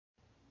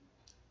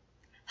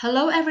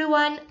Hello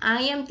everyone,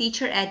 I am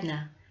Teacher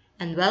Edna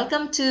and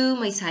welcome to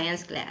my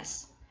science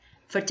class.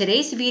 For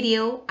today's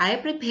video, I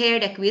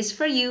prepared a quiz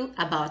for you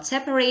about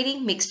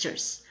separating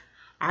mixtures.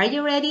 Are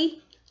you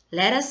ready?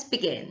 Let us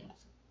begin.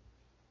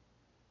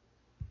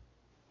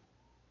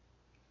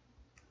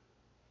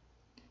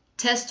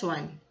 Test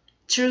 1.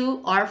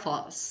 True or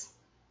false?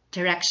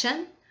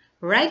 Direction: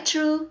 write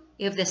true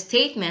if the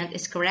statement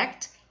is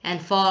correct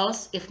and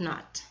false if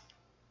not.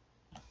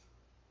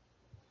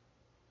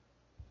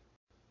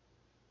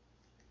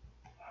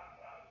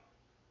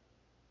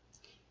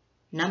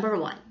 Number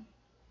 1.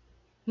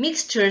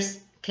 Mixtures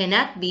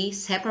cannot be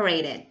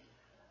separated.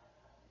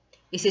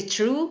 Is it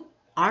true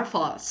or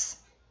false?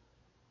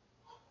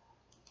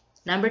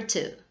 Number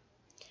 2.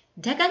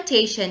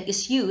 Decantation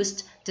is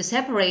used to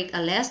separate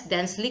a less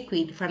dense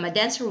liquid from a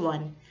denser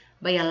one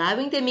by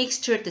allowing the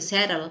mixture to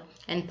settle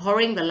and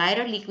pouring the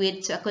lighter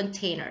liquid to a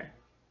container.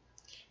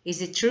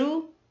 Is it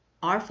true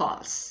or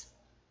false?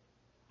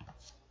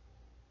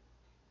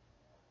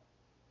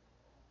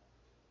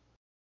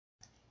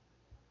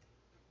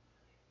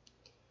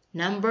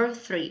 Number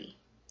 3.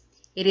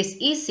 It is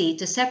easy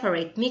to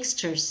separate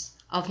mixtures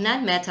of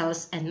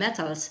nonmetals and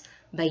metals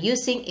by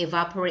using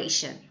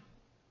evaporation.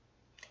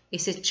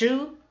 Is it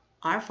true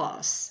or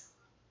false?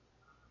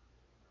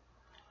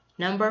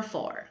 Number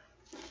 4.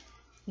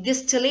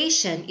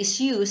 Distillation is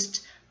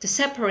used to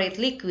separate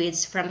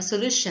liquids from a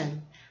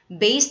solution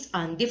based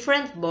on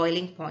different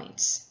boiling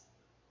points.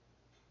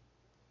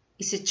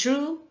 Is it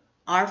true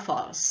or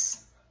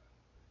false?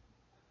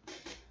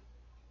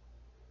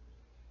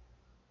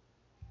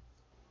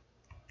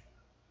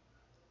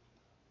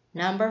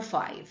 Number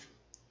 5.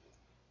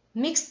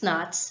 Mixed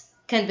nuts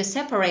can be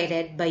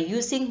separated by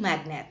using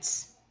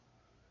magnets.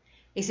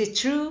 Is it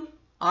true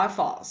or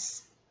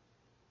false?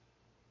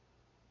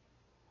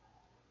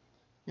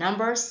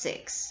 Number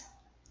 6.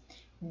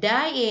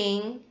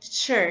 Dyeing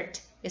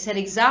shirt is an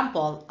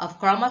example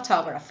of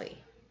chromatography.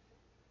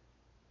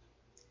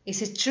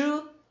 Is it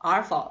true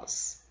or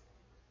false?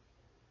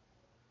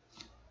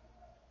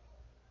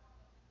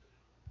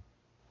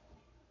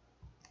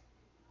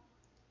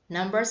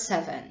 Number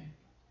 7.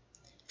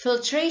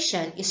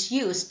 Filtration is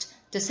used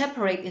to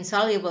separate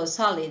insoluble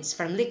solids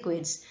from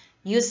liquids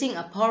using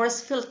a porous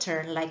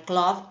filter like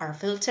cloth or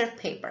filter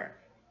paper.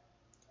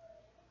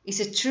 Is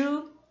it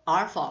true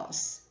or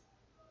false?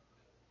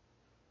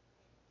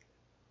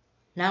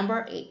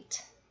 Number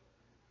 8.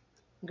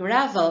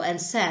 Gravel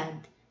and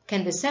sand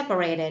can be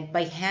separated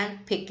by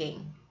hand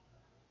picking.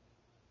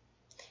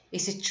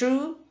 Is it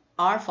true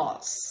or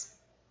false?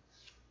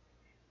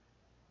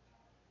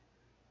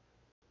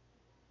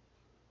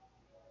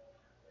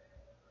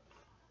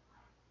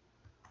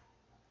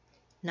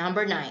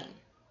 Number 9.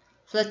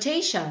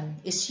 Flotation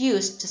is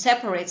used to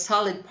separate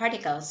solid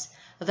particles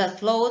that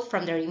float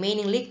from the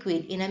remaining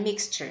liquid in a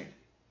mixture.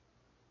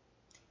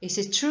 Is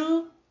it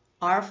true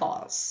or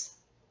false?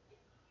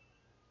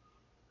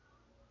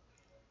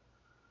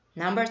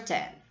 Number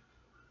 10.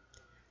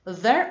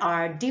 There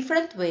are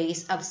different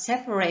ways of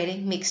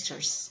separating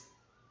mixtures.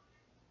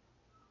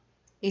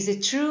 Is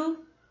it true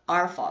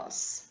or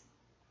false?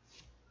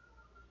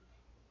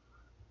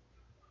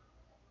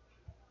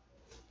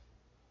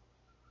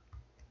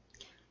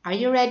 Are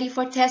you ready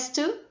for test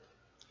 2?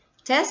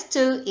 Test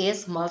 2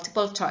 is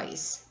multiple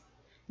choice.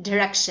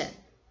 Direction: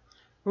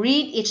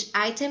 read each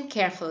item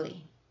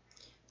carefully.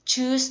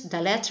 Choose the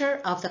letter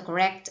of the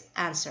correct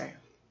answer.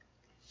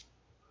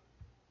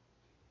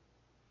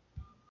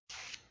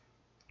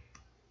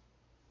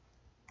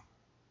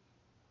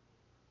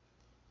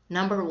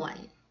 Number 1.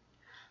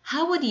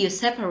 How would you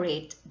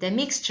separate the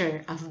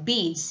mixture of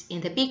beads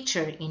in the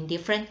picture in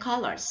different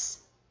colors?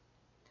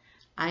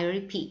 I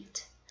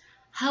repeat.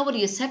 How would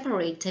you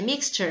separate the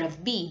mixture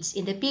of beads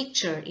in the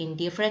picture in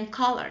different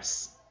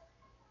colors?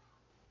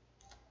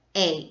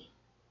 A.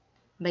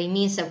 By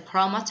means of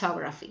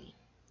chromatography.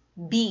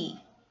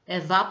 B.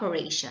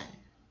 Evaporation.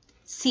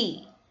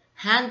 C.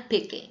 Hand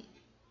picking.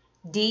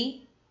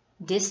 D.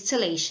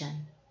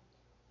 Distillation.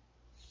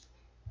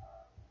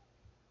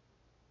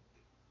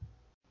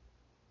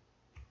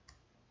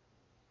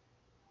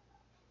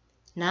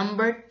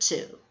 Number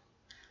 2.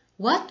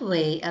 What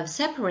way of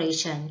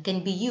separation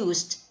can be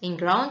used in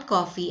ground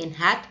coffee and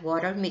hot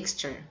water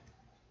mixture?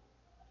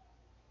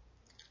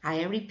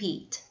 I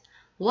repeat.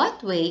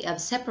 What way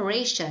of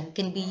separation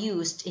can be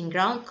used in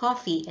ground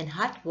coffee and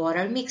hot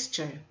water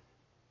mixture?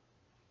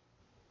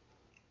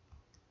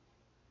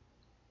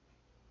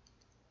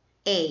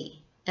 A.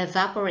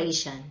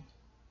 Evaporation.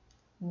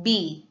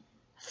 B.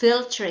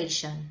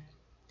 Filtration.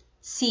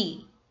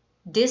 C.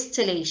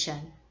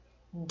 Distillation.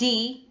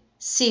 D.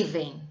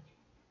 Sieving.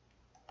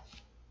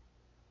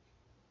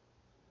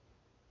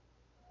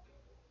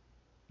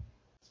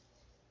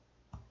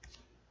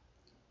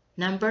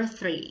 Number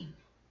 3.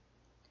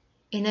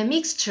 In a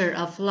mixture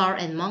of flour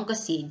and mango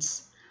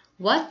seeds,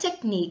 what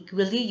technique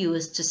will you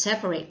use to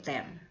separate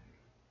them?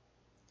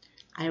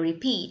 I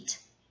repeat.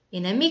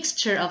 In a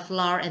mixture of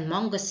flour and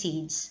mango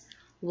seeds,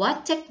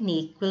 what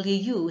technique will you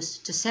use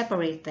to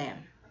separate them?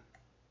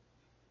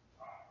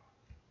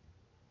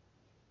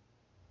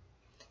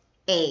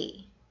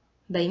 A.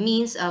 By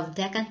means of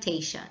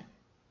decantation.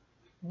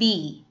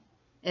 B.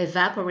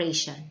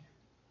 Evaporation.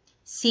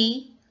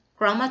 C.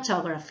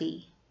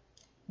 Chromatography.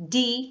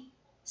 D.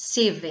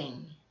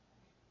 Sieving.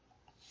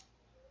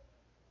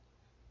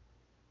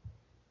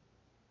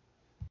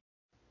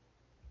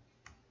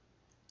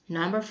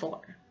 Number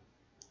 4.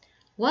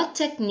 What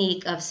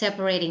technique of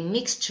separating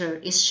mixture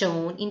is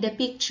shown in the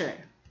picture?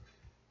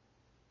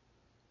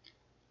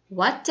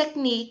 What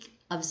technique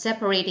of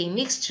separating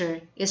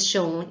mixture is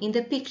shown in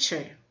the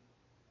picture?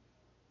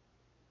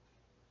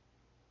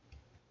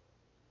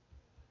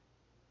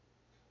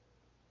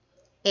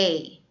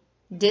 A.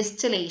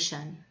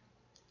 Distillation.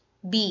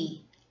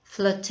 B.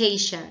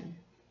 Flotation.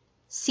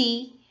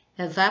 C.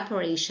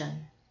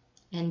 Evaporation.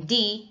 And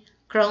D.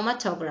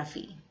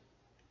 Chromatography.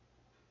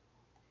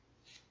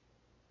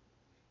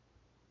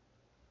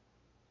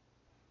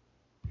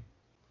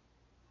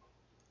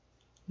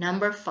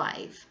 Number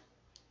 5.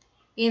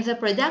 In the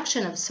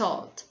production of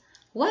salt,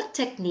 what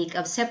technique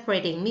of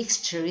separating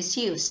mixture is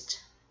used?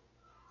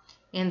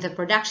 In the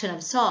production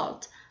of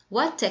salt,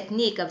 what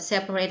technique of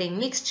separating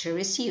mixture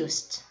is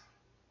used?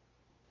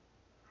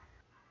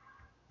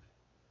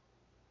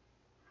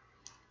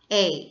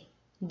 A.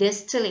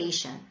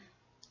 Distillation.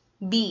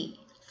 B.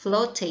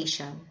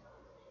 Flotation.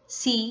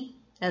 C.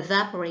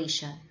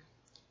 Evaporation.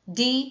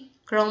 D.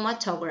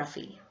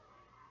 Chromatography.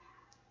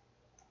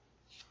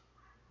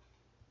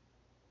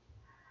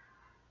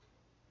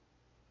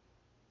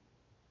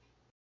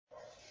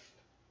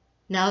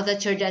 Now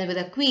that you're done with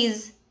the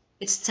quiz,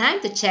 it's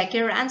time to check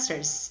your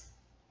answers.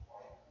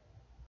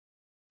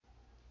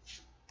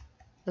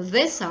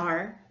 These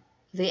are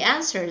the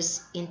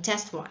answers in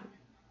test 1.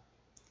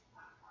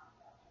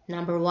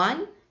 Number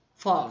 1,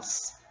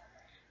 false.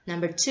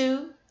 Number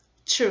 2,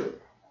 true.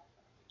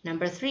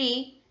 Number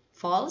 3,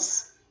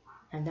 false.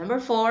 And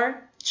number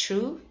 4,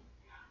 true.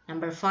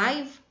 Number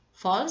 5,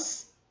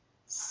 false.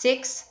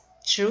 6,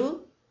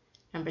 true.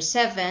 Number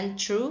 7,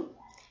 true.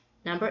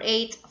 Number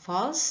 8,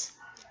 false.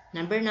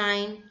 Number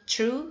 9,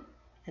 true.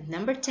 And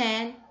number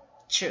 10,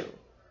 true.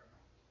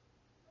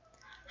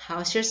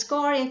 How's your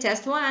score in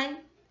test 1?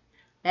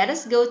 Let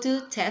us go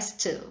to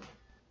test 2.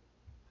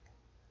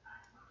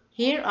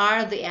 Here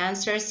are the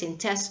answers in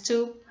test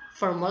 2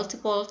 for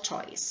multiple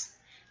choice.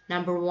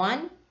 Number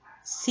 1,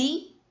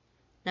 C.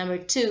 Number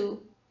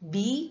 2,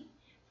 B.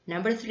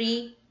 Number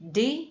 3,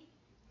 D.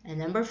 And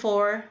number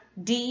 4,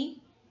 D.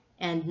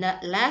 And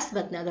last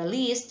but not the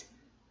least,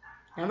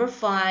 number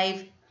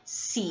 5,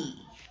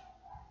 C.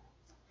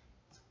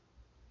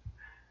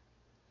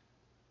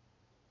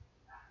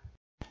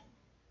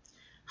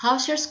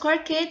 How's your score,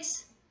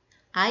 kids?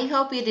 I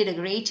hope you did a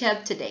great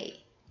job today.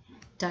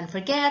 Don't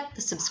forget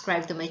to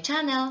subscribe to my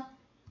channel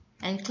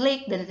and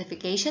click the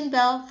notification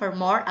bell for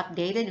more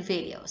updated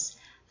videos.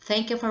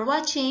 Thank you for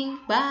watching.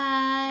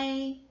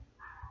 Bye!